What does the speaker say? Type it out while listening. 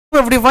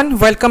everyone,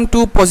 welcome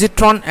to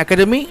Positron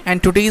Academy,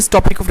 and today's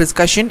topic of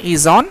discussion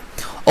is on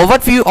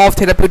overview of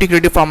therapeutic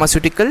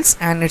radiopharmaceuticals,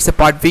 and it's a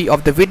part B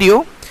of the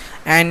video.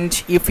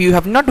 And if you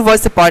have not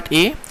watched the part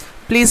A,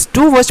 please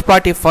do watch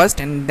part A first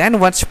and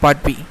then watch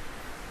part B.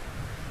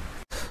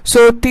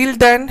 So till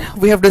then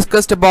we have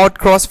discussed about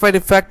crossfire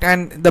effect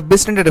and the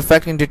Bislender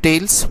effect in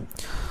details.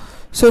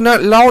 So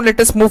now let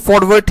us move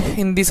forward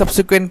in the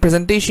subsequent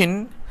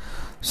presentation.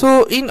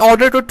 So in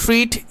order to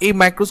treat a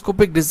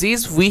microscopic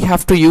disease, we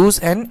have to use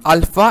an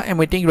alpha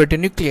emitting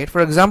radionuclide.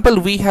 For example,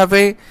 we have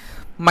a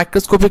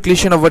microscopic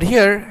lesion over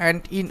here,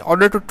 and in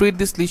order to treat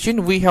this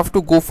lesion we have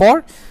to go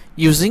for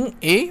using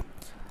a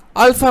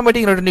alpha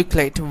emitting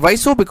radionuclide. Why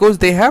so? Because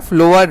they have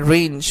lower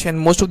range and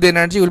most of the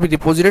energy will be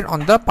deposited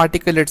on the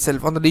particle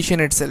itself, on the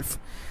lesion itself,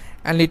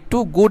 and lead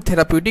to good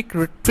therapeutic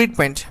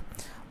treatment.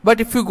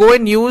 But if you go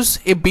and use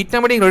a beta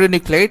emitting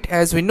radionuclide,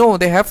 as we know,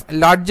 they have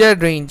larger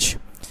range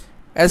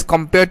as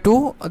compared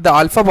to the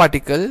alpha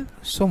particle,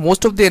 so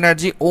most of the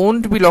energy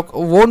won't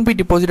be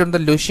deposited on the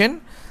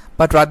lesion,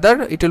 but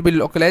rather it will be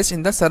localized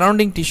in the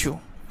surrounding tissue,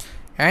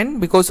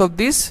 and because of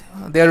this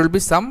there will be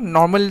some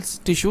normal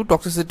tissue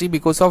toxicity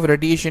because of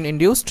radiation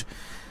induced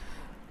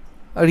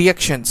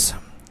reactions.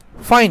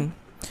 Fine.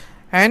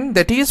 And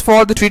that is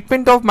for the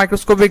treatment of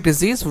microscopic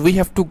disease we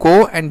have to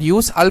go and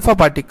use alpha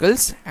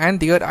particles,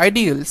 and they are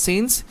ideal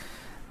since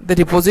they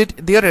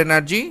deposit their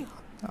energy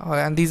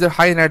and these are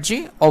high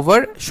energy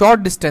over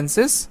short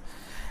distances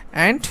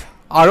and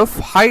are of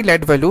high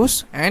lead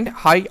values and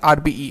high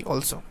RBE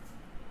also.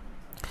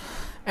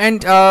 And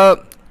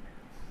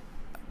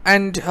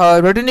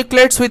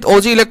radionuclides with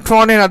OG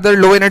electron and other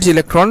low energy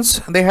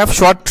electrons, they have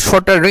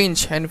shorter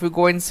range. And if you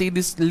go and see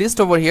this list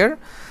over here,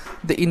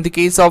 in the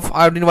case of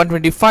iodine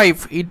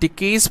 125, it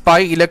decays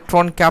by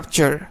electron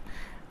capture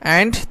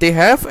and they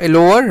have a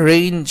lower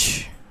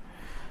range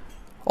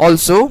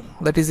also,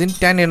 that is in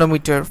 10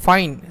 nanometer.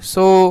 Fine.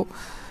 So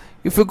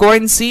if you go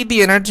and see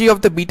the energy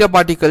of the beta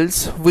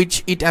particles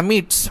which it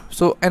emits,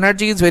 so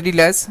energy is very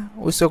less,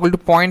 which is equal to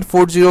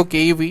 0.40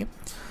 keV.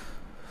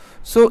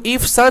 So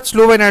if such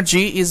low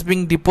energy is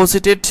being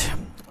deposited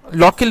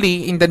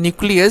locally in the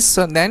nucleus,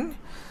 then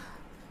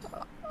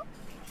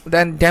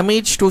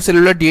damage to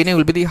cellular DNA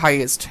will be the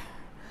highest.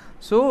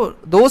 So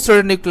those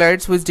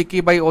radionuclides which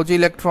decay by OG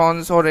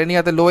electrons or any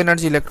other low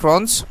energy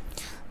electrons,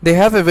 they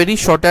have a very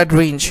shorter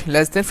range,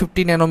 less than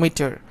 50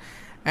 nanometer.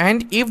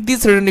 And if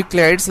these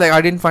radionuclides like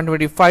iodine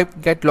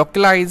 125 get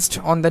localized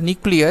on the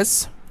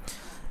nucleus,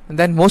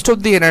 then most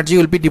of the energy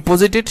will be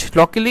deposited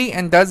locally,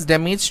 and thus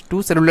damage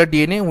to cellular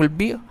DNA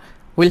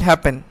will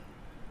happen.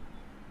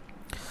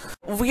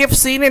 We have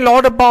seen a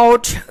lot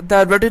about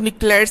the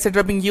radionuclides that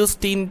are being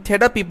used in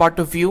therapy part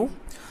of view.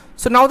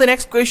 So now the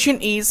next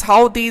question is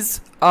how these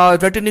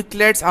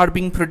radionuclides are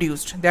being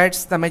produced.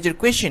 That's the major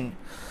question.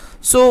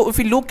 So if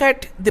we look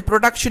at the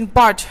production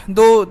part,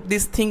 though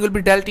this thing will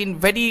be dealt in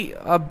very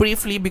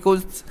briefly,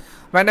 because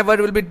whenever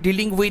we will be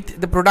dealing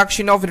with the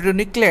production of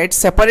radionuclides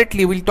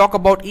separately, we'll talk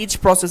about each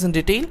process in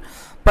detail.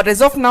 But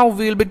as of now,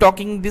 we will be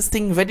talking this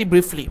thing very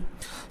briefly.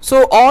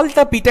 So all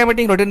the beta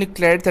emitting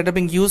radionuclides that are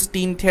being used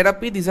in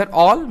therapy, these are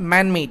all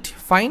man-made.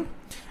 Fine.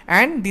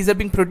 And these are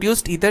being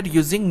produced either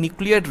using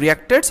nuclear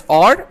reactors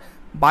or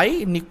by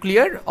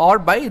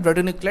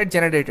radionuclide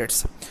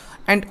generators.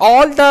 And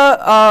all the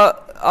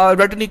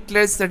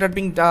radionuclides that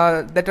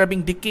are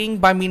being decaying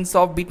by means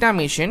of beta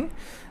emission,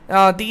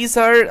 these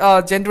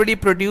are generally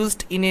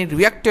produced in a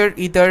reactor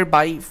either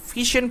by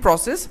fission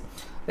process,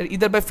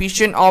 either by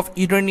fission of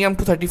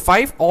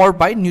uranium-235 or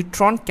by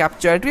neutron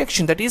capture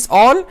reaction. That is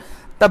all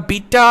the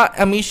beta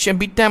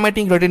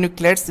emitting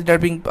radionuclides that are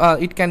being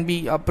it can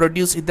be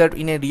produced either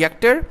in a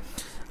reactor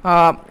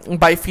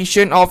by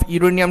fission of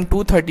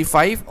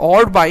uranium-235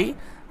 or by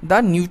the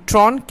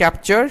neutron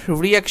capture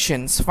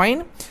reactions.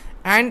 Fine.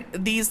 And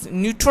these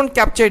neutron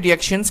capture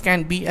reactions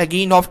can be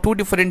again of two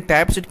different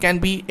types. It can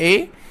be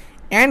A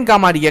and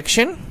gamma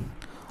reaction,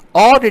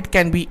 or it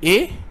can be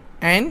A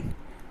and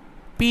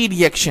P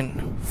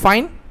reaction.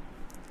 Fine.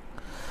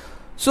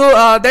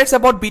 So that's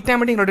about beta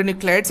emitting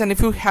radionuclides. And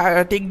if you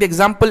take the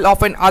example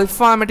of an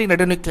alpha emitting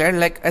radionuclide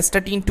like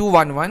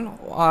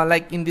astatine-211,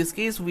 like in this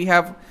case we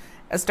have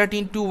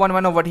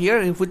astatine-211 over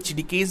here, which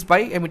decays by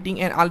emitting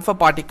an alpha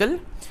particle,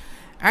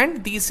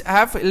 and these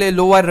have a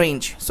lower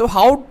range. So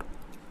how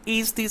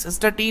is this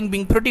astatine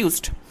being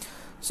produced?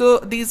 So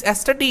this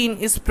astatine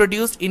is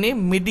produced in a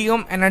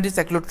medium energy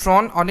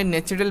cyclotron on a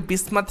natural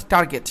bismuth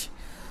target.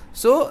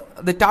 So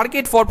the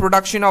target for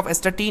production of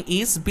astatine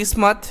is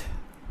bismuth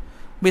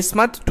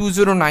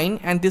 209,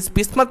 and this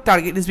bismuth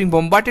target is being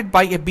bombarded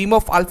by a beam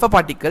of alpha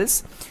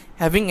particles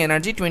having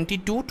energy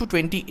 22 to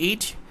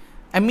 28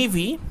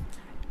 MeV,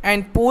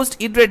 and post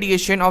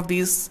irradiation of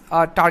this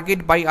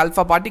target by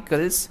alpha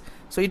particles,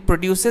 so it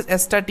produces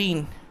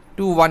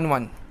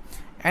astatine-211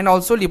 and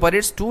also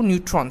liberates 2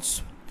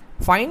 neutrons.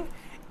 Fine.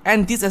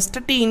 And this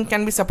astatine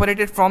can be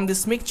separated from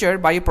this mixture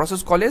by a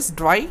process called as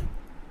dry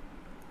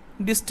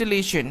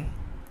distillation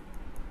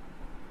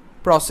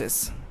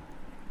process.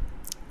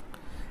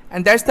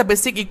 and that's the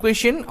basic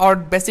equation or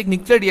basic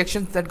nuclear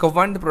reactions that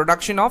govern the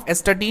production of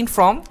S13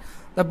 from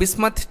the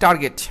bismuth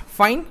target.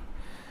 Fine.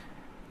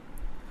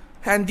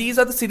 And these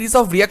are the series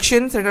of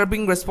reactions that are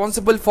being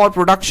responsible for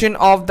production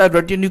of the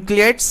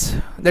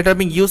radionuclides that are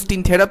being used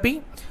in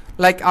therapy.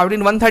 Like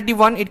iodine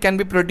 131, it can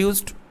be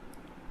produced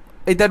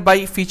either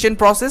by fission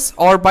process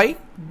or by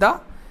the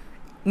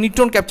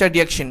neutron capture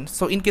reaction.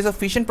 So in case of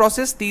fission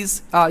process,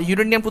 these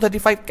uranium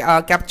 235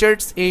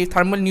 captures a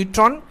thermal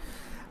neutron,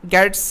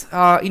 gets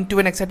into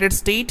an excited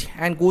state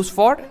and goes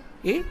for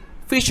a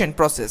fission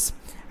process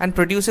and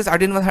produces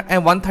iodine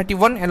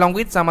 131 along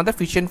with some other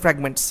fission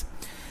fragments.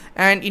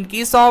 And in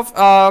case of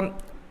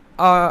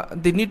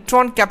the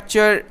neutron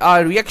capture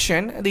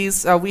reaction,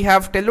 these we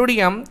have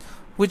tellurium,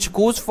 which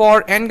goes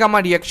for N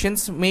gamma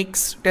reactions,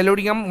 makes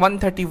tellurium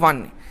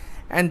 131,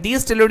 and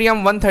these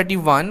tellurium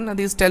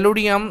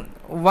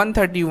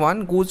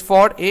 131 goes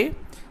for a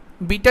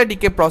beta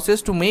decay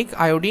process to make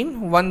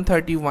iodine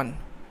 131.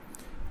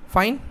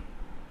 Fine.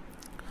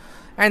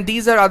 And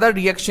these are other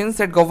reactions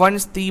that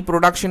governs the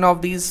production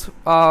of these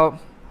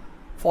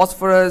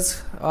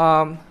phosphorus,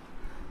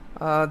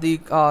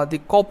 the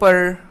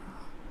copper,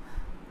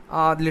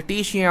 the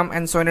lutetium,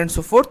 and so on and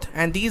so forth.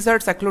 And these are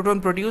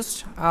cyclotron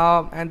produced,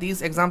 and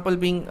these example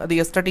being the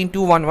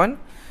S13211,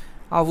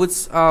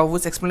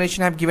 whose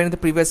explanation I have given in the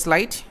previous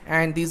slide.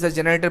 And these are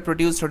generator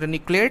produced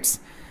radionuclides,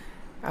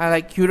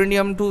 like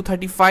uranium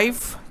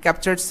 235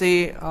 captures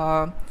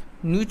a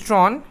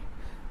neutron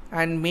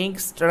and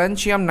makes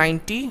strontium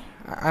 90,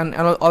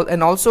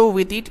 and also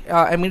with it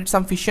emits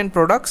some fission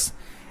products.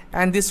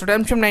 And this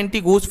strontium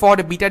 90 goes for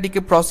a beta decay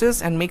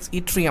process and makes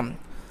yttrium.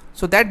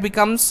 So that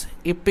becomes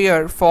a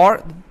pair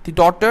for the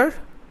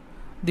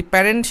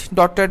parent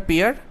daughter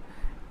pair,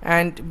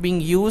 and being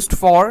used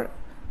for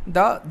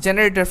the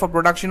generator for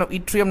production of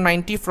yttrium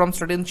 90 from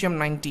strontium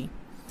 90.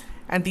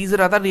 And these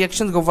are other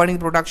reactions governing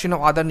production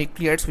of other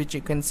nuclides, which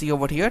you can see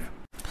over here.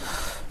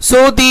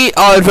 So the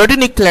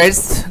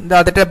radionuclides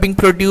that are being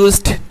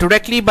produced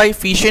directly by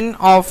fission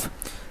of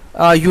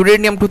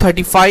uranium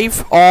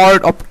 235 or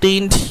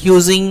obtained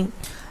using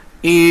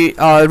a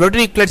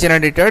radionuclide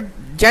generator,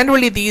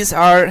 generally these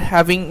are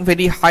having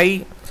very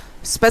high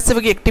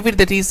specific activity,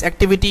 that is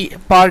activity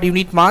per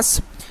unit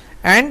mass,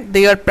 and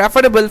they are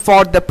preferable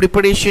for the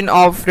preparation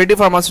of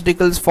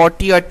radiopharmaceuticals for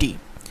TRT.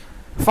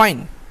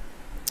 Fine.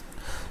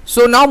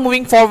 So now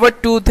moving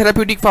forward to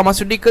therapeutic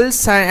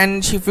pharmaceuticals,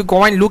 and if we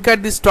go and look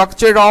at the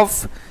structure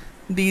of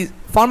the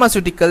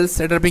pharmaceuticals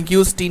that are being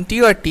used in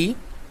TRT,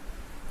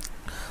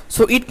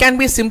 so it can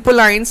be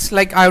simple ions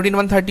like iodine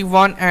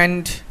 131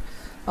 and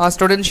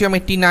strontium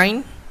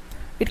 89.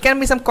 It can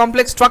be some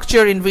complex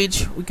structure, in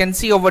which we can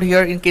see over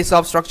here in case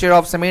of structure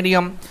of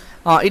samarium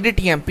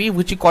EDTMP,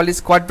 which we call is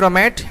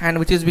quadramat, and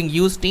which is being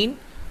used in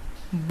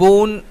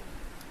bone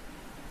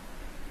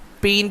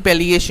pain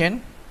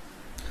palliation.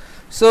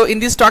 So in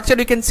this structure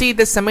you can see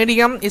the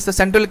samarium is the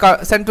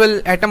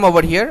central atom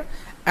over here,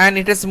 and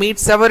it has made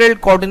several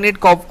coordinate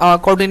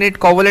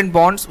covalent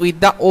bonds with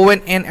the O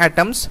and N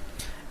atoms,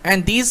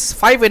 and these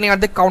 5 Na are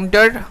the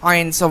counter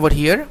ions over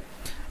here.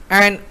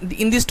 And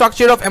in the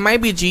structure of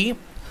mAbG,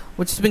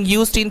 which is being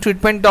used in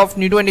treatment of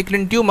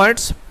neuroendocrine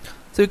tumors,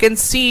 so you can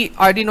see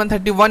iodine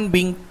 131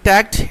 being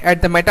tagged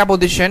at the meta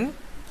position,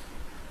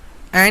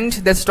 and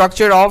the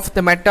structure of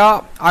the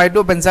meta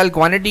iodobenzyl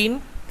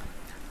guanidine.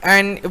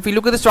 And if we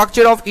look at the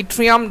structure of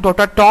yttrium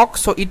dotatok,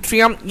 so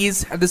yttrium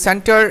is at the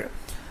center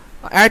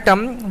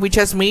atom, which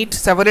has made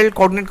several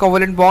coordinate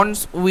covalent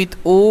bonds with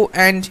O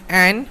and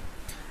N,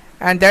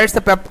 and that's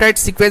the peptide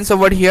sequence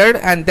over here,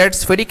 and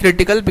that's very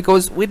critical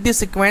because with this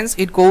sequence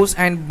it goes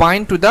and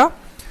bind to the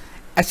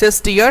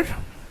SSTR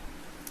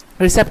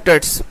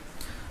receptors.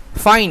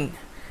 Fine.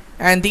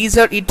 And these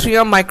are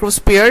yttrium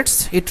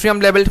microspheres,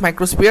 yttrium labeled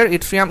microsphere.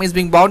 Yttrium is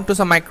being bound to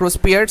some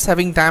microspheres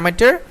having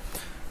diameter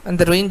and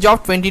the range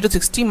of 20 to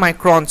 60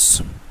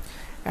 microns,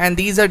 and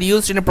these are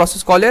used in a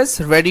process called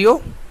as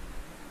radio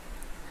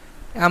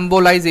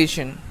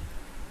embolization.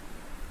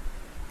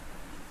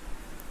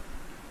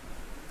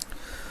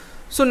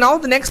 So now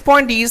the next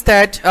point is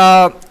that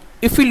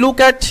if we look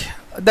at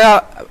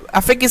the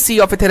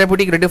efficacy of a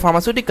therapeutic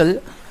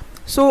radiopharmaceutical,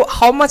 so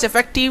how much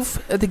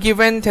effective the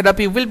given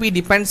therapy will be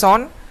depends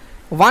on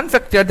one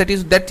factor, that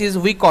is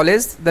we call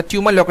as the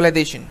tumor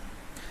localization.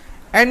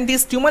 And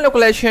these tumor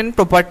localization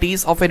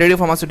properties of a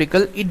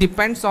radiopharmaceutical, it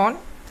depends on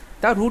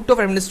the route of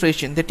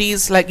administration, that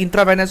is like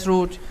intravenous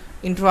route,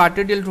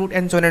 intraarterial route,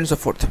 and so on and so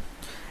forth.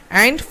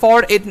 And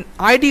for an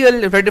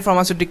ideal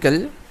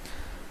radiopharmaceutical,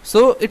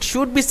 so it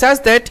should be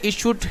such that it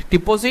should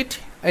deposit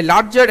a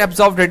larger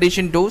absorbed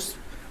radiation dose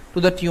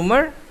to the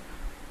tumor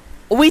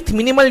with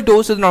minimal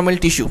dose to the normal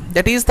tissue.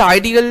 That is the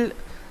ideal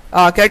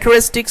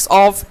characteristics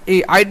of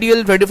a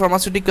ideal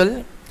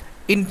radiopharmaceutical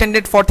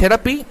intended for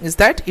therapy, is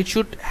that it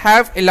should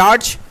have a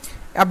large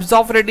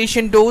absorbed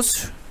radiation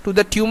dose to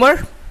the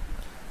tumor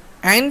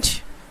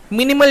and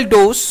minimal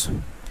dose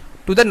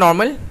to the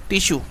normal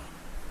tissue.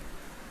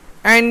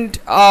 And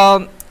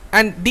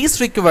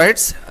this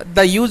requires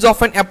the use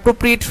of an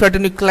appropriate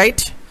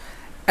radionuclide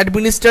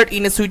administered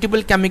in a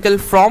suitable chemical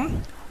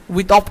form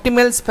with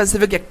optimal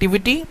specific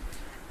activity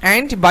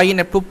and by an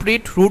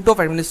appropriate route of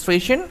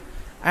administration,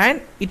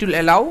 and it will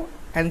allow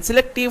and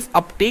selective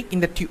uptake in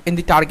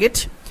the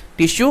target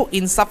tissue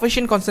in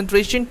sufficient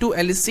concentration to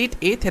elicit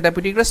a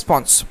therapeutic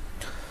response.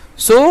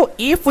 So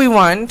if we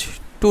want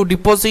to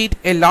deposit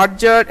a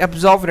larger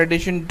absorbed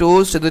radiation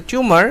dose to the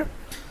tumor,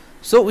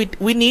 so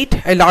we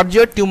need a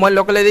larger tumor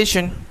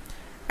localization,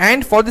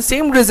 and for the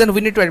same reason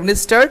we need to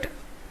administer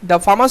the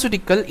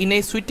pharmaceutical in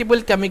a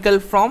suitable chemical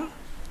form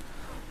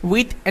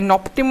with an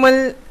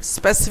optimal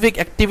specific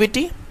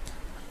activity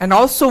and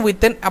also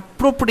with an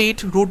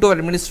appropriate route of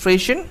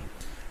administration.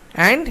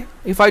 And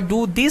if I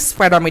do these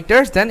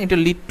parameters, then it will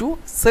lead to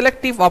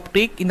selective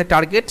uptake in the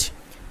target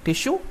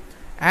tissue,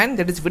 and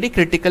that is very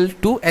critical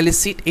to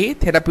elicit a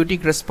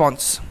therapeutic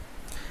response.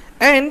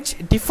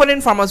 And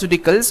different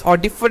pharmaceuticals or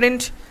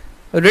different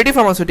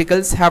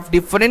radiopharmaceuticals have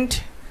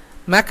different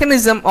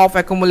mechanism of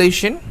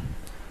accumulation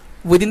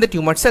within the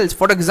tumor cells.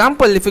 For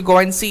example, if you go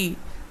and see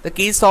the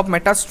case of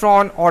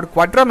metastron or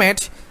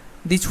quadramet,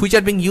 which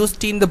are being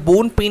used in the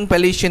bone pain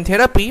palliation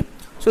therapy,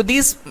 so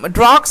these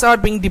drugs are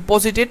being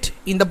deposited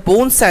in the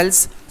bone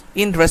cells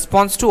in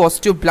response to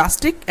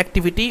osteoblastic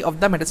activity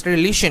of the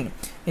metastatic lesion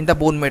in the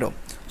bone marrow.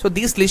 So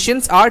these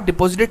lesions are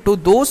deposited to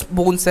those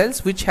bone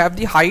cells which have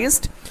the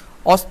highest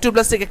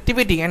osteoblastic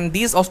activity, and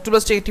these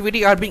osteoblastic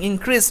activity are being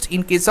increased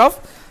in case of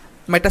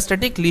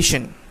metastatic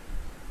lesion.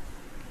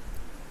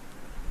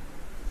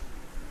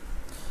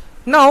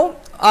 Now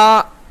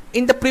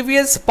in the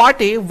previous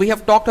part A, we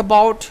have talked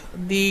about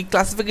the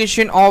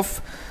classification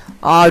of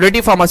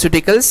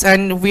radiopharmaceuticals,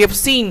 and we have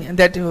seen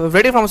that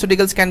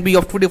radiopharmaceuticals can be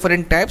of two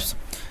different types.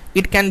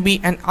 It can be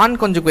an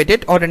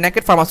unconjugated or a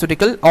naked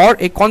pharmaceutical or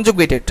a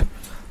conjugated.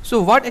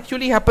 So what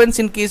actually happens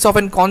in case of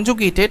an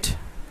conjugated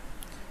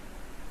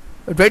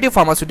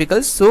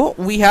radiopharmaceuticals? So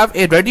we have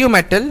a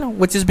radiometal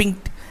which is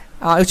being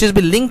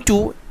linked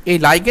to a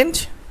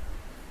ligand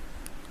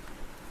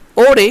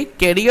or a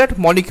carrier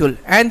molecule,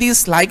 and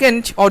this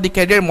ligand or the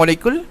carrier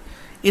molecule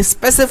is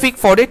specific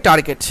for a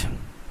target.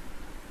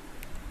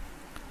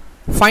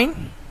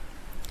 Fine.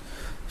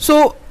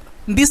 So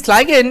this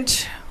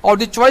ligand or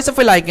the choice of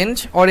a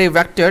ligand or a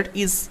vector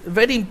is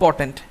very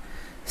important,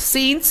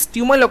 since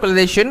tumor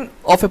localization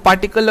of a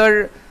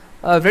particular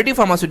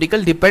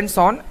radiopharmaceutical depends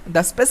on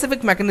the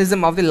specific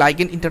mechanism of the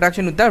ligand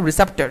interaction with the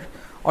receptor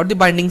or the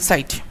binding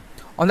site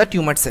on the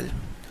tumor cell.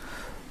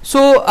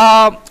 So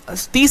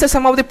these are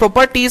some of the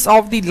properties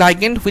of the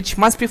ligand which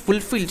must be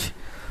fulfilled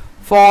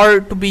for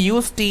to be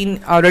used in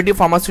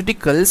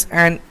radiopharmaceuticals,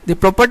 and the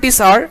properties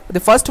are: the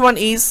first one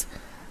is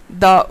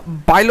the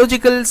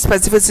biological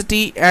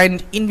specificity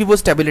and in vivo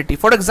stability.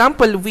 For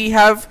example, we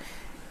have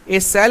a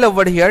cell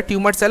over here,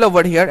 tumor cell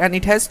over here, and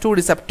it has two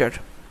receptors.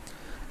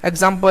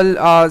 Example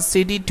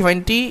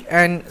CD20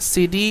 and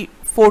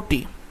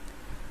CD40,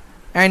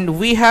 and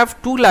we have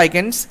two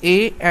ligands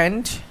A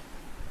and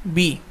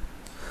B.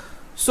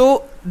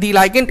 So the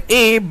ligand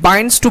A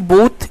binds to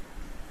both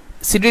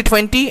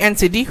CD20 and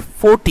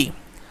CD40,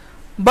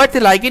 but the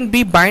ligand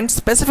B binds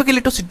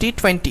specifically to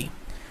CD20,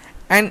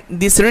 and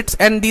these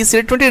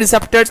CD20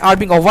 receptors are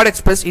being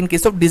overexpressed in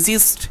case of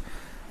diseased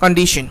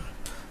condition.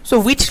 So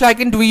which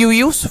ligand do you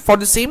use for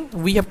the same?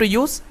 We have to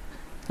use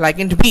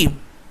ligand B.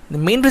 The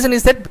main reason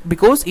is that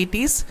because it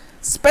is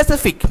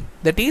specific,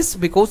 that is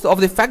because of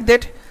the fact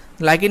that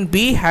ligand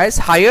B has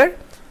higher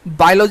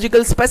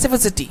biological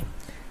specificity,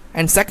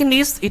 and second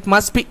is it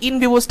must be in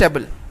vivo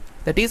stable,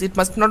 that is it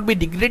must not be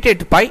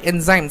degraded by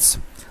enzymes,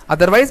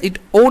 otherwise it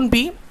won't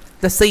be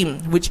the same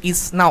which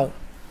is now.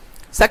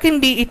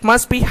 Secondly, it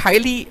must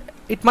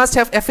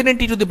have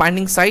affinity to the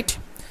binding site.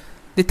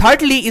 The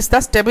thirdly is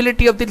the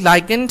stability of the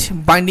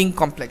ligand binding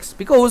complex,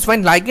 because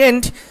when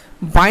ligand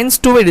binds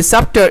to a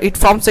receptor, it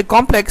forms a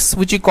complex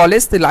which we call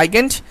as the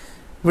ligand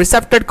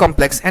receptor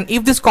complex, and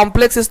if this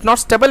complex is not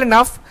stable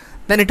enough,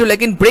 then it will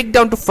again break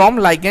down to form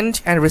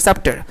ligand and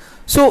receptor.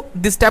 So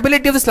the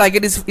stability of this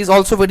ligand is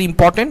also very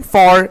important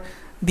for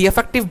the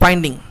effective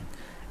binding.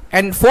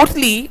 And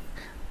fourthly,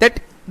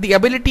 that the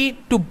ability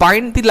to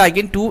bind the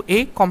ligand to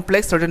a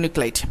complex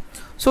radionuclide.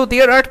 So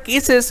there are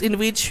cases in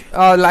which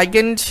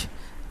ligand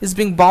is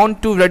being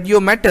bound to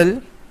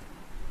radiometal,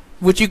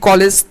 which we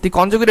call as the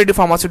conjugated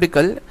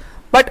radiopharmaceutical,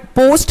 but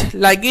post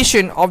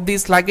ligation of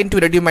this ligand to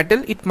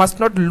radiometal, it must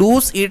not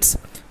lose its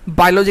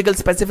biological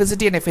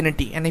specificity and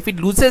affinity, and if it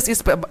loses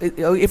its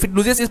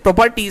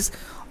properties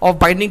of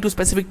binding to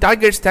specific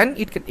targets, then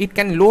it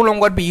can no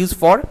longer be used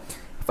for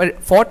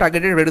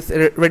targeted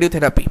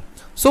radiotherapy.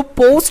 So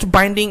post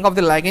binding of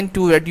the ligand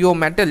to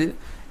radiometal,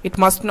 it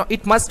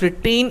must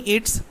retain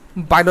its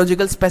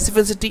biological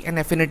specificity and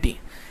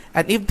affinity,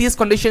 and if these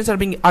conditions are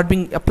being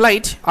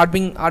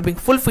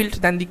fulfilled,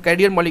 then the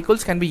carrier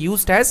molecules can be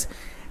used as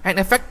an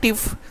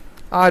effective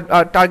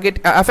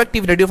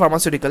effective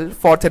radiopharmaceutical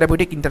for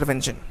therapeutic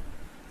intervention.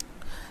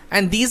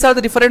 And these are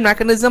the different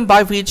mechanisms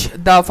by which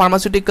the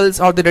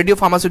pharmaceuticals or the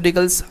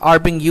radiopharmaceuticals are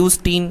being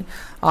used in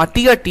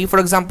TRT. For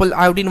example,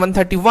 iodine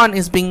 131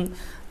 is being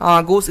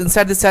goes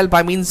inside the cell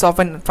by means of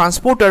a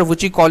transporter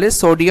which we call as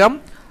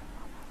sodium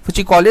which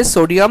we call as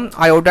sodium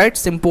iodide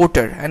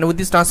symporter, and with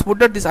this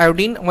transporter this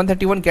iodine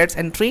 131 gets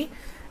entry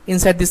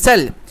inside the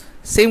cell.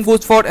 Same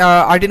goes for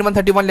iodine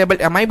 131 labeled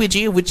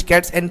mIBG, which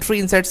gets entry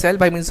inside cell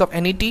by means of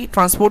NET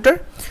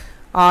transporter,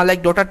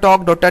 like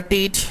DOTATOC,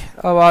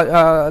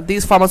 DOTATATE.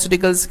 These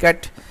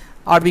pharmaceuticals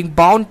are being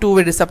bound to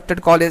a receptor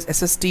called as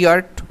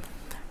SSTR,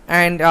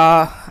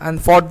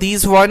 and for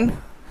these one,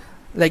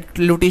 like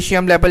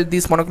lutetium labeled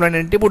these monoclonal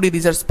antibody,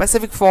 these are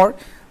specific for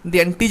the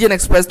antigen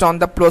expressed on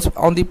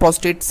the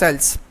prostate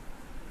cells.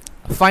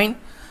 Fine.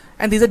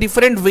 And these are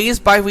different ways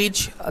by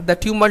which the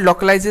tumor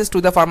localizes to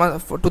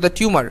the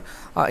tumor.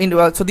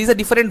 So these are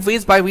different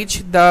ways by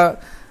which the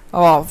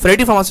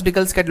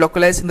radiopharmaceuticals get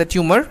localized in the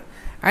tumor,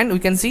 and we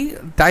can see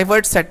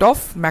diverse set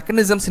of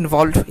mechanisms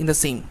involved in the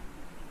same.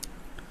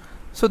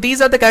 So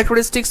these are the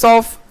characteristics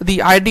of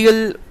the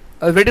ideal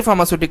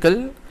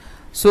radiopharmaceutical.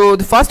 So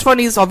the first one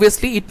is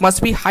obviously it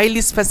must be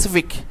highly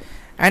specific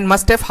and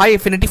must have high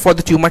affinity for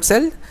the tumor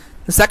cell.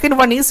 The second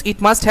one is it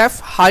must have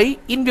high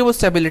in vivo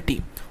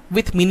stability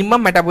with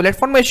minimum metabolite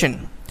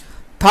formation.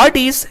 Third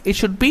is it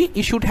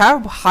should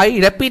have high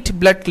rapid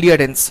blood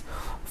clearance.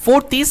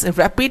 Fourth is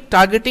rapid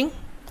targeting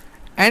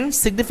and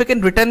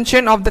significant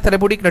retention of the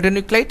therapeutic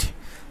radionuclide.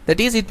 That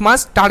is, it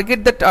must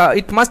target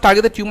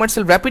the tumor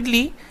cell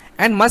rapidly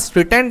and must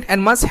retain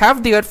and must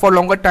have there for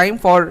longer time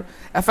for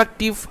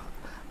effective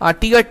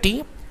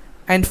TRT.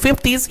 And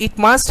fifth is it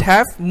must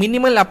have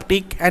minimal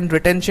uptake and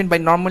retention by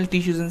normal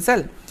tissues and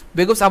cell,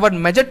 because our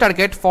major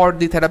target for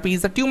the therapy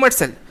is the tumor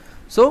cell.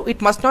 So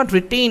it must not be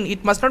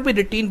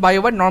retained by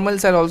our normal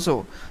cell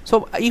also.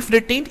 So if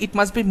retained, it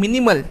must be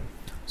minimal,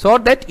 so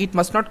that it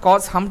must not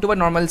cause harm to our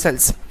normal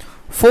cells.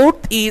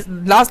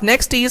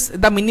 Next is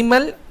the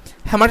minimal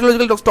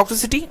hematological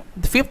toxicity.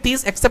 The fifth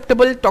is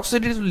acceptable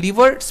toxicity to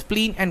liver,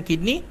 spleen and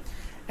kidney.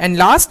 And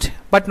last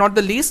but not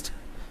the least,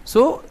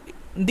 so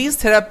this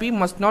therapy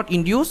must not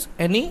induce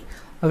any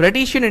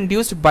radiation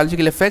induced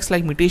biological effects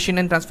like mutation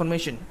and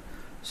transformation.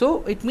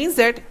 So it means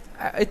that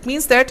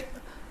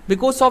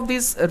because of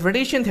this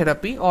radiation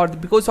therapy or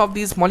because of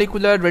this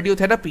molecular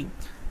radiotherapy,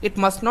 it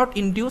must not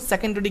induce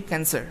secondary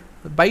cancer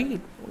by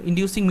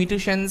inducing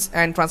mutations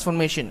and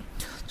transformation.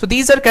 So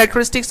these are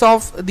characteristics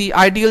of the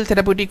ideal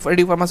therapeutic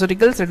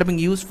radiopharmaceuticals that are being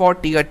used for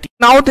TRT.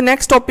 Now the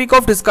next topic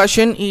of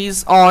discussion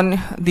is on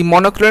the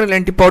monoclonal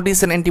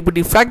antibodies and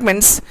antibody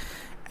fragments.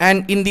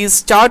 And in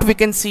this chart we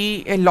can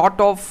see a lot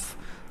of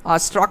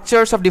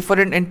structures of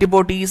different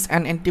antibodies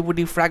and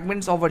antibody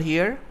fragments over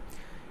here.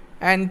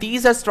 And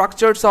these are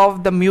structures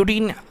of the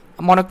murine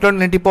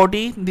monoclonal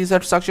antibody. These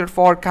are structured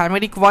for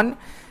chimeric one,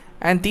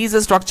 and these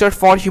are structured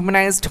for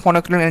humanized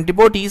monoclonal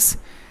antibodies.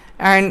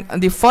 And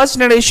the first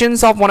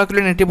generations of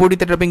monoclonal antibody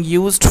that are being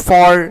used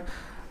for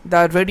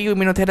the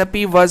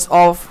radioimmunotherapy was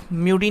of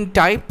murine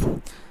type,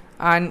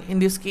 and in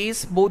this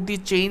case both the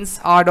chains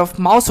are of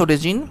mouse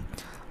origin,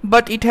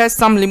 but it has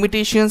some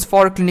limitations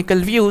for clinical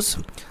views.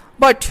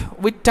 But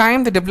with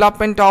time, the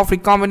development of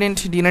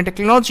recombinant DNA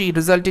technology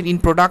resulted in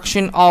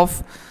production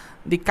of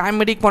the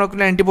chimeric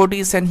monoclonal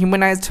antibodies and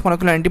humanized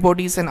monoclonal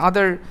antibodies and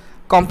other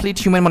complete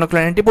human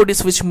monoclonal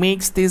antibodies, which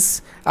makes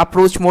this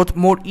approach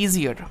more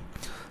easier.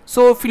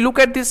 So if you look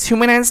at these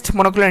humanized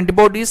monoclonal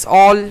antibodies,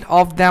 all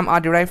of them are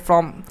derived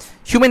from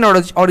human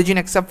origin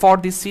except for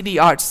the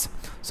CDRs.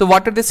 So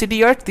what are the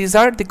CDRs? These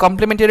are the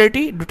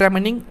complementarity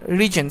determining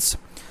regions.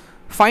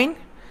 Fine.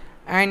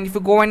 And if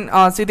you go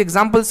and see the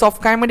examples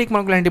of chimeric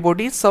monoclonal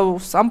antibodies, so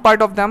some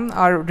part of them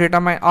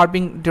are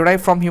being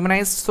derived from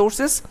humanized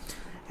sources,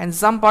 and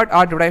some part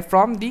are derived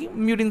from the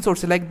murine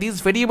sources. Like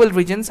these variable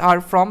regions are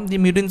from the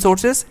murine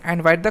sources,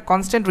 and while the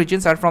constant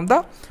regions are from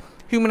the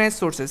humanized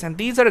sources. And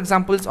these are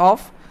examples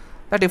of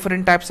the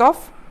different types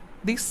of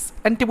these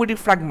antibody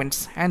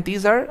fragments, and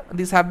these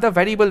have the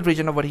variable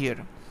region over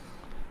here.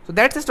 So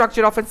that's the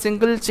structure of a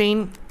single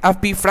chain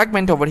FP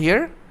fragment over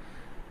here,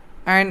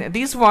 and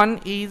this one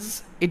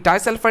is a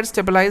disulfide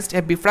stabilized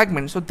FB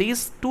fragment. So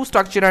these two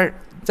structures are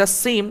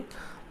just same,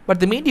 but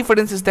the main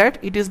difference is that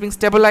it is being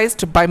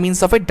stabilized by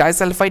means of a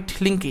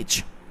disulfide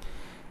linkage.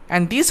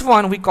 And this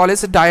one we call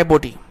as a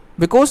diabody,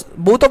 because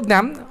both of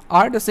them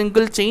are the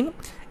single chain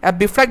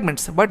FB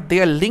fragments, but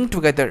they are linked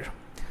together.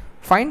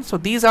 Fine. So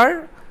these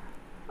are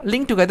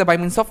linked together by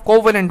means of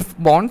covalent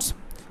bonds,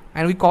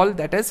 and we call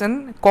that as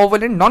an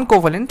covalent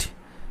non-covalent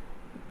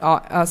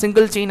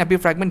single chain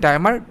FB fragment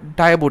dimer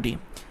diabody.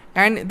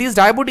 And these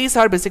diabodies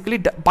are basically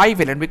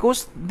bivalent,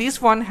 because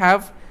this one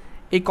have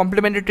a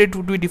complementary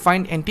to be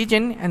defined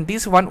antigen, and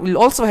this one will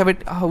also have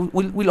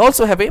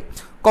a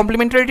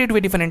complementary to a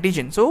different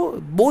antigen.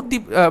 So both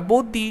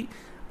the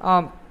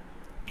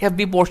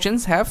FB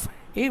portions have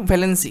a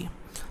valency.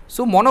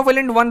 So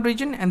monovalent one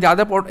region and the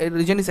other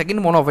region is again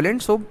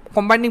monovalent. So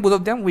combining both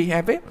of them, we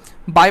have a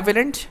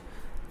bivalent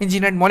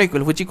engineered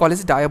molecule, which we call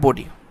as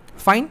diabody.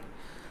 Fine.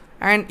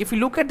 And if you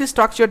look at the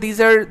structure,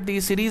 these are the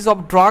series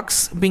of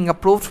drugs being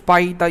approved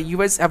by the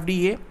US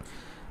FDA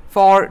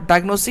for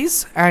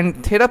diagnosis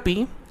and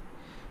therapy.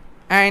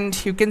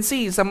 And you can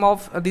see some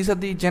of these are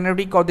the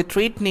generic or the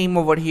trade name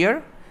over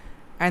here.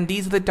 and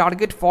these are the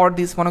target for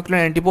these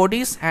monoclonal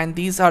antibodies, and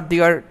these are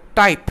their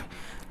type,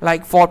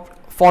 like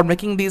for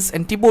making this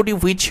antibody,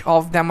 which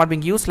of them are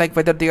being used, like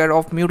whether they are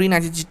of murine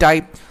IgG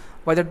type,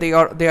 whether they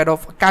are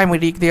of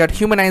chimeric, they are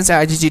humanized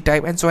IgG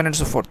type, and so on and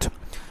so forth.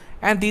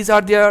 And these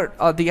are their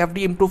the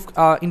FDA improved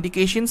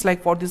indications,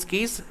 like for this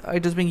case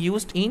it is being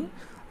used in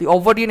the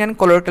ovarian and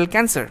colorectal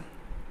cancer.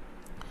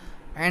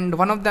 And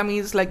one of them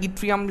is like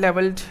yttrium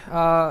leveled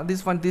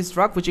this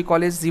drug which we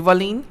call as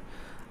Zevalin,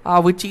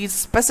 which is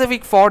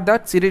specific for the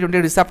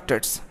CD20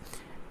 receptors,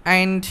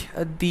 and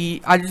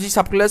the IgG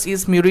subclass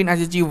is murine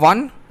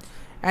IgG1,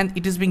 and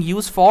it is being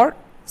used for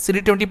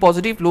CD20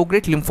 positive low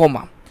grade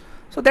lymphoma.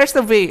 So that's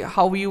the way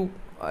how you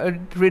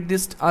read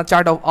this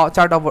chart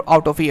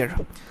out of here.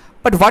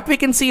 But what we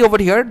can see over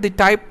here, the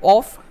type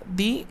of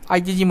the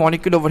IgG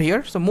molecule over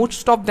here, so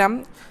most of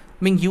them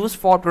being used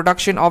for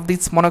production of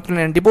these monoclonal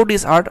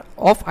antibodies are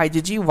of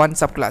IgG1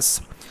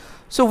 subclass.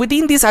 So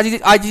within this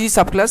IgG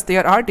subclass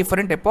there are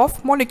different type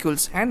of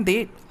molecules, and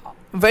they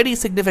vary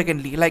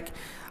significantly, like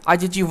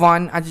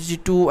IgG1,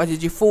 IgG2,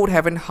 IgG4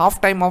 have a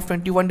half time of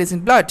 21 days in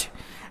blood,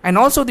 and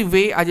also the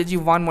way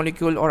IgG1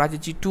 molecule or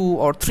IgG2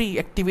 or 3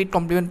 activate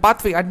complement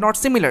pathway are not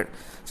similar.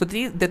 So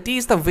that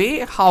is the way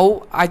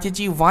how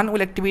IgG1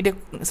 will activate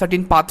a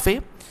certain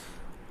pathway.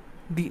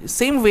 The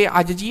same way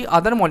IgG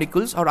other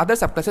molecules or other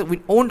subclasses will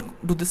won't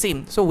do the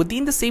same. So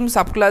within the same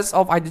subclass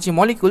of IgG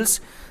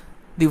molecules,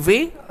 the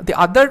way the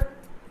other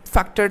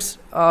factors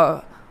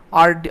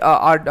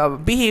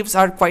behaves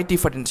are quite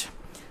different.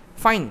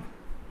 Fine.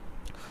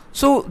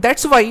 So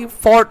that's why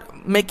for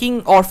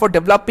making or for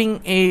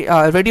developing a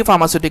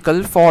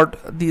radiopharmaceutical for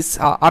this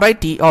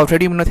RIT or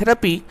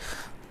radioimmunotherapy,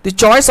 the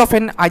choice of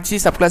an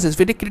IgG subclass is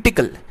very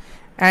critical.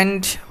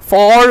 And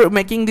for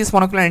making this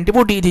monoclonal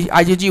antibody, the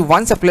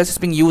IgG1 subclass is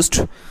being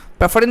used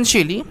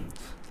preferentially.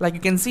 Like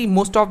you can see,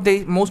 most of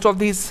these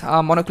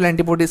monoclonal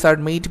antibodies are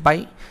made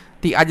by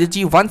the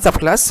IgG1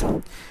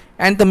 subclass,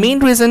 and the main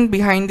reason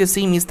behind the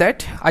same is that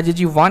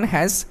IgG1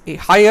 has a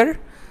higher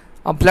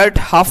blood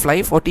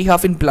half-life or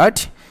T-half in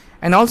blood,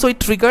 and also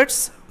it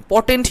triggers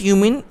potent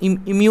immune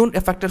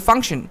effector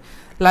function,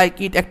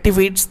 like it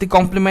activates the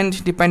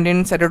complement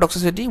dependent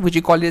cytotoxicity, which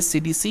we call as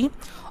CDC,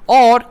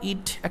 or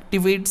it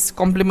activates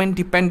complement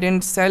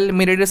dependent cell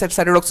mediated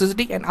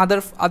cytotoxicity and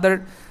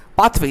other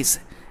pathways.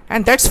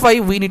 And that's why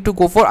we need to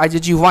go for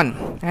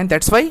IgG1, and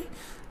that's why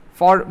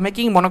for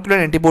making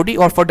monoclonal antibody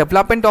or for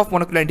development of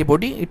monoclonal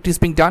antibody, it is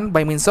being done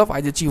by means of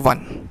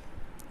IgG1.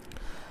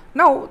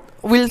 Now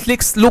we'll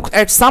look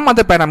at some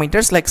other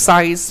parameters like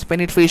size,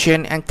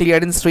 penetration, and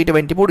clearance rate of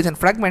antibodies and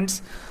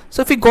fragments.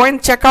 So if we go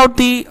and check out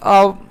the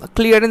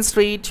clearance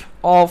rate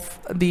of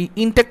the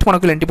intact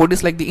monoclonal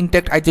antibodies, like the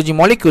intact IgG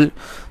molecule,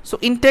 so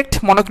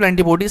intact monoclonal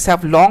antibodies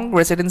have long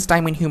residence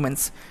time in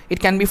humans.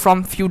 It can be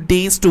from few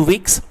days to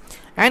weeks,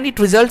 and it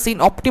results in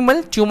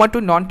optimal tumor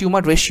to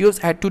non-tumor ratios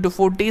at 2 to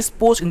 4 days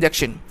post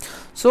injection.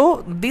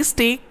 So this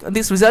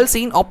results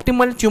in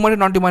optimal tumor to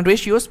non-tumor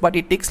ratios, but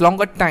it takes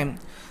longer time,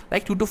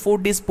 like 2 to 4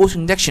 days post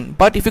injection.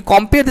 But if you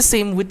compare the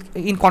same with,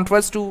 in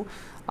contrast to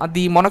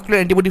the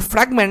monoclonal antibody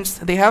fragments,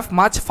 they have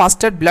much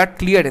faster blood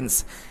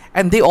clearance,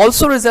 and they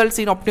also results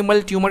in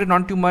optimal tumor to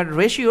non-tumor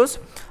ratios.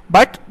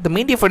 But the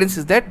main difference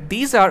is that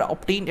these are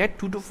obtained at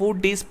 2 to 4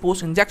 days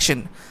post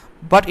injection,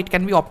 but it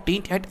can be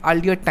obtained at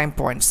earlier time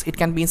points. It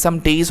can be in some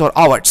days or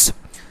hours.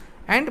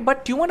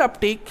 But tumor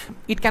uptake,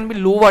 it can be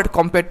lower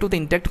compared to the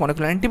intact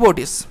monoclonal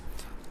antibodies.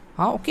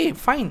 Okay,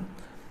 fine.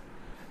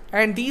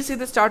 And these is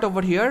the chart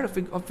over here.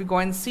 If we go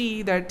and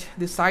see that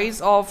the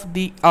size of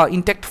the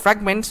intact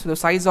fragments, the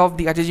size of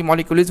the IgG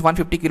molecule is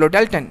 150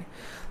 kilodalton.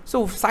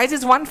 So size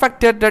is one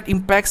factor that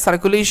impacts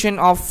circulation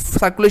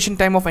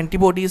time of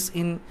antibodies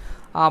in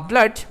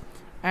blood.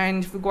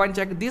 And if we go and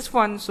check this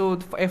one, so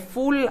a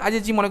full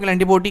IgG monoclonal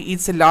antibody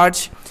is a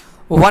large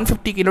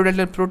 150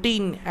 kilodalton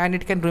protein, and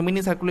it can remain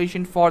in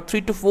circulation for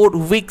 3 to 4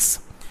 weeks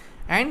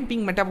and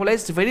being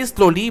metabolized very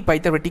slowly by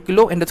the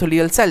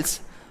reticuloendothelial cells.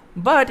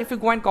 But if you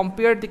go and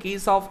compare the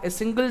case of a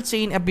single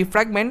chain FB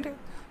fragment,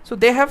 so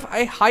they have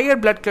a higher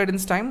blood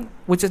clearance time,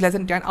 which is less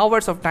than 10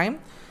 hours of time,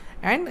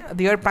 and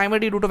their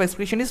primary route of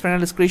excretion is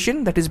renal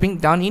excretion, that is being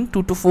done in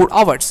 2 to 4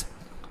 hours.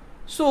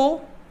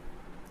 So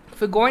if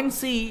we go and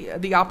see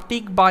the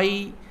uptake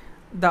by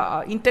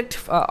the intact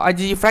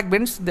IgG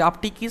fragments, the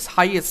uptake is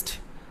highest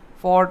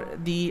for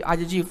the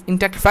IgG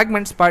intact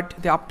fragments, but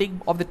the uptake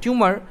of the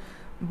tumor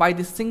by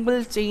the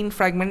single chain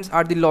fragments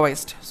are the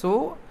lowest.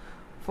 So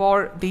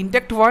for the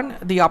intact one,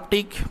 the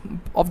uptake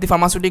of the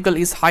pharmaceutical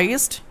is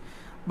highest,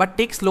 but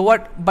takes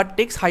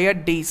higher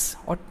days,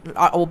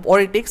 or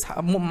it takes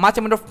much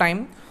amount of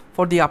time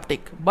for the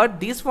uptake. But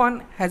this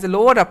one has a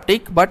lower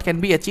uptake, but can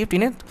be achieved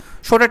in a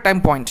shorter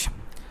time point.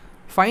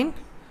 Fine.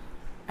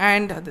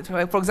 And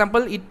for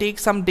example, it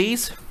takes some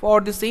days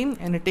for the same,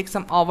 and it takes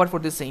some hour for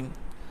the same.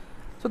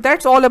 So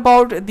that's all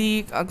about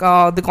the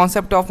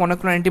concept of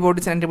monoclonal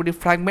antibodies and antibody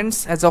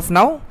fragments as of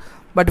now.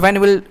 But when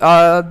we'll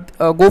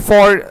go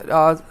for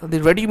the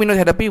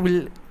radioimmunotherapy,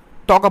 we'll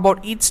talk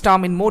about each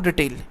term in more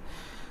detail.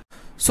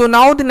 So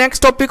now the next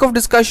topic of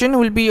discussion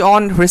will be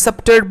on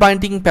receptor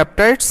binding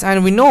peptides,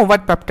 and we know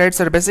what peptides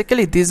are.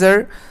 Basically these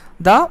are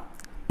the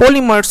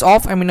polymers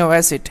of amino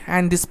acid,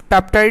 and these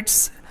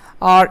peptides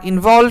are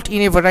involved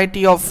in a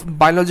variety of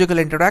biological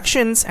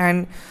interactions,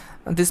 and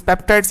these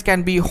peptides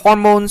can be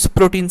hormones,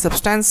 protein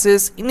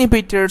substances,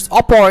 inhibitors,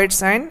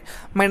 opioids, and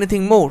many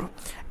things more.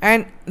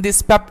 And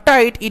this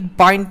peptide, it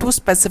binds to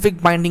specific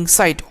binding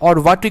site,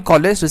 or what we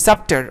call as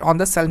receptor, on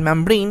the cell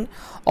membrane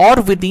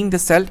or within the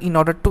cell in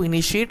order to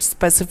initiate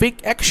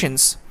specific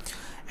actions.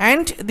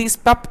 And these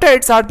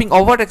peptides are being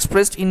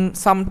overexpressed in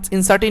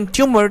certain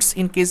tumors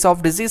in case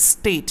of disease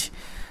state.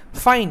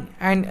 Fine.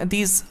 And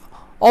these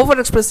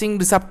overexpressing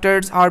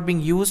receptors are being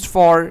used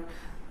for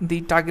the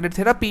targeted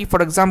therapy.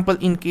 For example,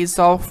 in case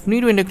of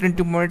neuroendocrine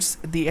tumors,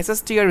 the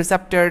SSTR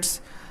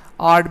receptors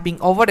are being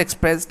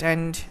overexpressed,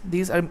 and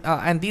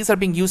these are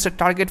being used as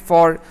target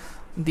for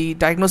the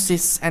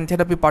diagnosis and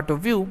therapy part of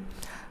view.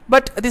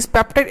 But these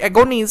peptide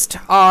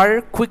agonists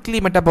are quickly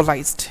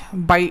metabolized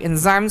by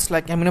enzymes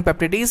like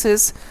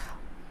aminopeptidases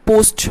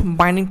post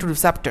binding to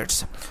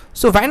receptors.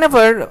 So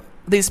whenever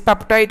these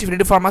peptide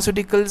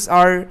radiopharmaceuticals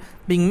are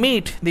being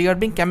made, they are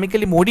being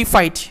chemically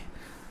modified.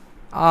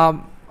 They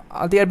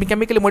are being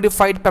chemically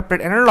modified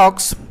peptide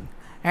analogs,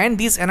 and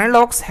these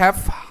analogs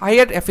have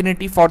higher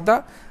affinity for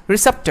the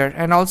receptor,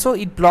 and also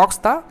it blocks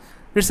the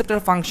receptor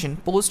function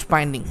post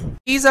binding.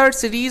 These are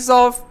series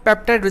of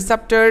peptide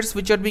receptors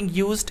which are being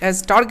used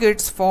as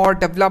targets for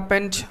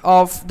development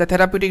of the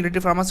therapeutic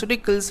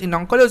radiopharmaceuticals in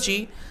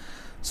oncology.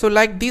 So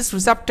like these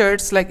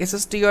receptors like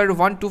SSTR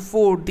 1 to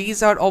 4,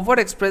 these are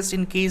overexpressed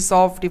in case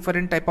of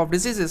different type of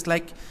diseases.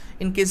 Like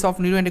in case of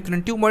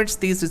neuroendocrine tumors,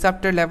 these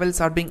receptor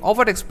levels are being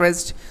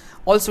overexpressed.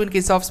 Also in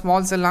case of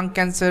small cell lung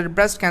cancer,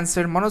 breast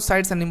cancer,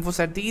 monocytes and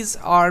lymphocytes, these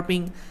are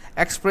being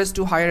expressed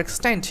to higher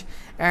extent.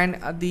 And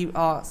the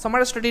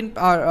somatostatin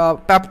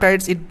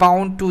peptides, it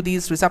bound to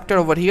these receptor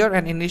over here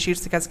and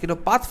initiates the cascade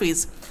of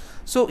pathways.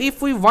 So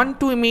if we want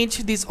to image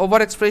this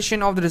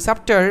overexpression of the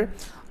receptor,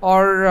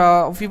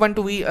 or if we want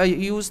to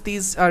use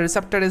these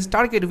receptor as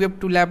target, we have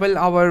to label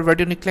our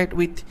radionuclide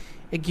with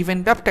a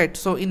given peptide.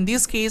 So in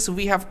this case,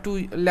 we have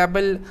to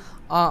label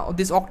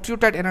these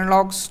octreotide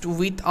analogs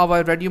with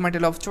our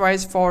radiometal of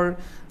choice for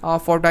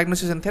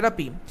diagnosis and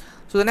therapy.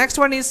 So the next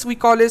one is, we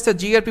call it the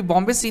GRP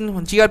bombacine.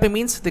 GRP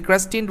means the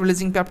ghrelin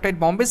releasing peptide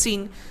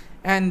bombacine,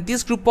 and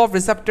this group of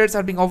receptors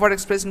are being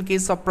overexpressed in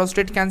case of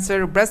prostate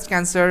cancer, breast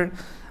cancer,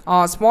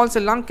 small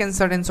cell lung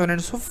cancer, and so on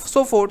and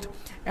so forth.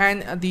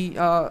 And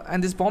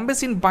this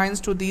bombacine binds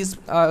to these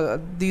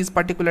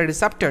particular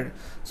receptor.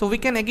 So we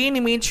can again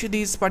image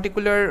this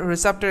particular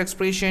receptor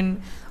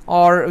expression,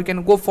 or we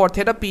can go for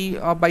therapy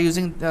by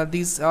using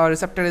these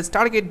receptor as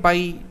target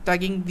by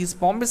tagging this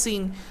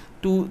bombacine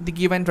to the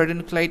given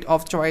radionuclide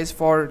of choice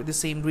for the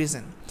same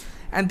reason.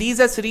 And these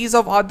are series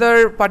of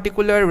other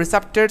particular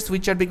receptors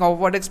which are being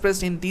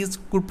overexpressed in this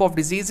group of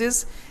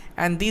diseases,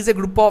 and these are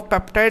group of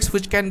peptides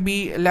which can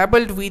be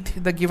labeled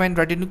with the given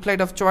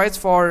radionuclide of choice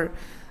for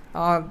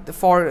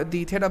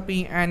the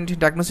therapy and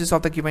diagnosis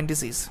of the given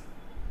disease.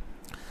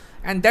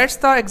 And that's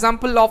the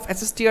example of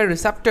SSTR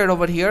receptor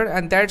over here,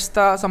 and that's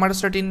the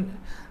somatostatin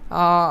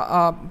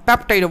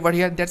peptide over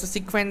here. That's a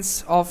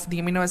sequence of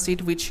the amino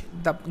acid which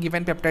the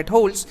given peptide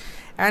holds.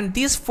 And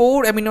these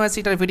 4 amino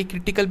acids are very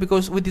critical,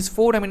 because with these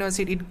 4 amino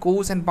acid, it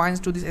goes and binds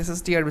to these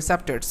SSTR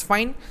receptors.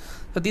 Fine.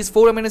 So these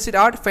 4 amino acids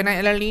are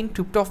phenylalanine,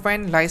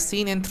 tryptophan,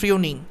 lysine, and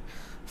threonine.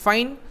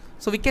 Fine.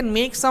 So we can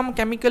make some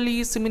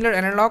chemically similar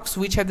analogs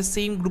which have the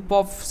same group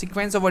of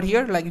sequence over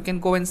here. Like you can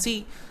go and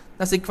see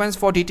the sequence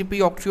for DTP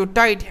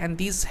octreotide, and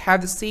these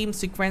have the same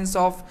sequence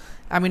of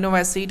amino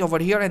acid over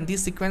here, and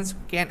this sequence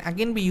can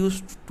again be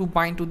used to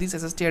bind to this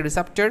SSTR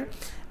receptor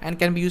and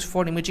can be used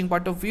for imaging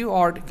part of view,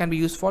 or can be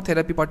used for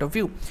therapy part of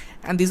view.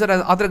 And these are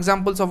other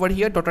examples over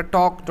here,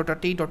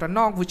 .toc, .t,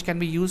 .nog, which can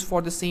be used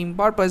for the same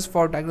purpose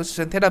for diagnosis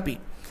and therapy.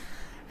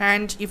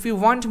 And if you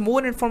want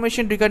more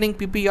information regarding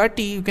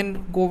PPRT, you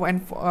can go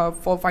and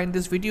find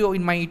this video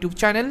in my YouTube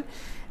channel,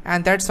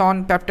 and that's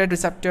on peptide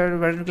receptor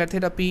radionuclide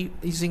therapy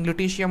using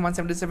lutetium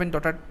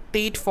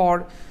 177.8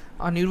 for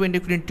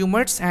neuroendocrine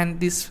tumors. And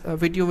this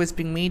video is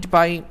being made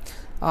by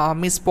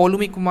Ms.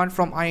 Paulumi Kumar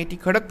from IIT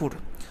Kharagpur.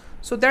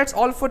 So that's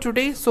all for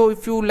today. So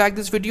if you like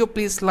this video,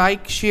 please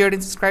like, share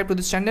and subscribe to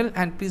this channel,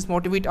 and please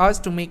motivate us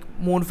to make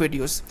more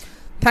videos.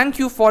 Thank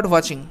you for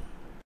watching.